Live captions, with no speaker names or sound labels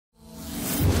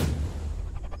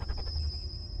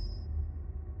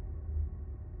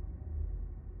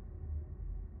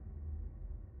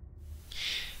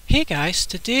Hey guys,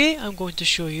 today I'm going to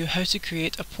show you how to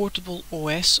create a portable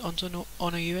OS on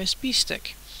a USB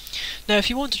stick. Now if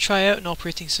you want to try out an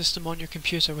operating system on your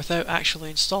computer without actually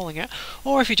installing it,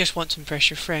 or if you just want to impress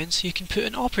your friends, you can put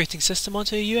an operating system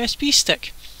onto a USB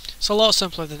stick. It's a lot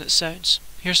simpler than it sounds.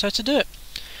 Here's how to do it.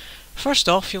 First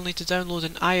off, you'll need to download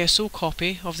an ISO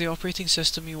copy of the operating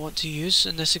system you want to use.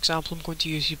 In this example I'm going to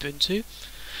use Ubuntu.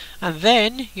 And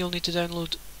then you'll need to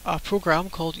download a program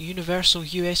called Universal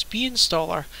USB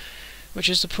Installer, which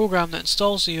is the program that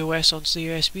installs the OS onto the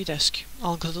USB disk.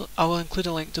 I'll include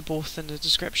a link to both in the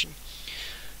description.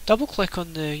 Double click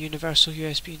on the Universal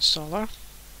USB Installer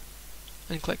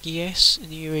and click Yes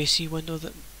in the UAC window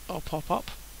that will pop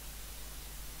up.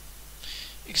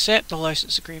 Accept the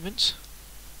license agreement.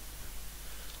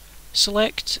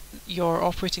 Select your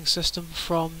operating system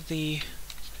from the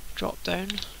drop down.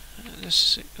 In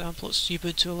this example it's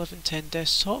Ubuntu 11.10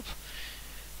 desktop.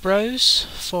 Browse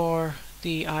for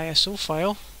the ISO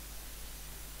file,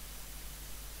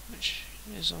 which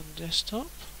is on desktop.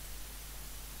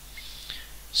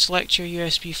 Select your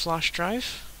USB flash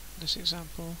drive. In this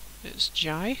example it's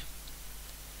JAI.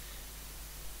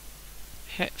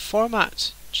 Hit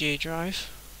Format J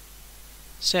drive.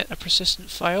 Set a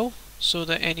persistent file so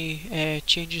that any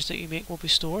changes that you make will be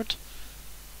stored.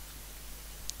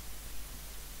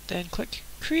 Then click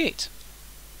Create.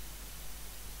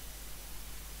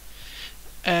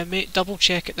 Double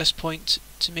check at this point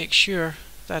to make sure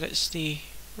that it's the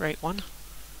right one,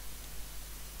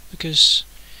 because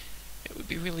it would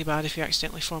be really bad if you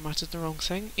accidentally formatted the wrong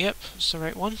thing. Yep, it's the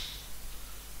right one.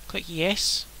 Click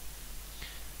Yes,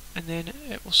 and then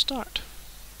it will start.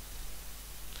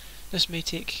 This may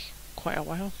take quite a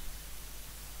while.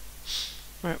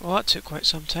 Right, well that took quite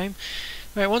some time.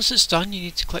 Right, once it's done you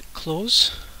need to click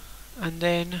Close, and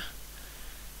then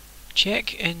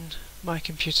check in My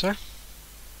Computer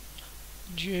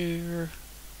your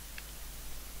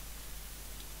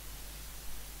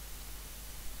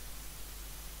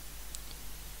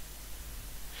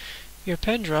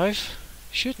pen drive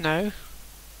should now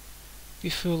be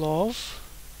full of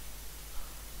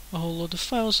a whole load of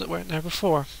files that weren't there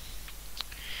before.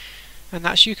 And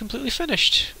that's you completely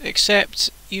finished,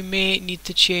 except you may need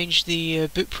to change the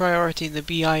boot priority in the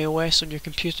BIOS on your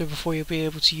computer before you'll be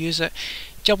able to use it.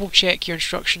 Double check your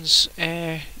instructions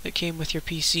that came with your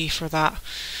PC for that.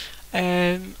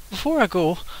 Before I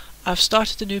go, I've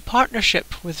started a new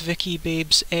partnership with Vicky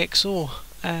Babes XO,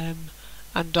 and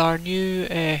our new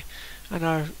and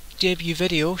our debut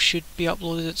video should be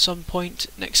uploaded at some point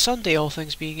next Sunday, all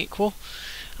things being equal.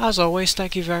 As always,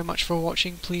 thank you very much for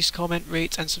watching. Please comment,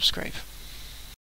 rate and subscribe.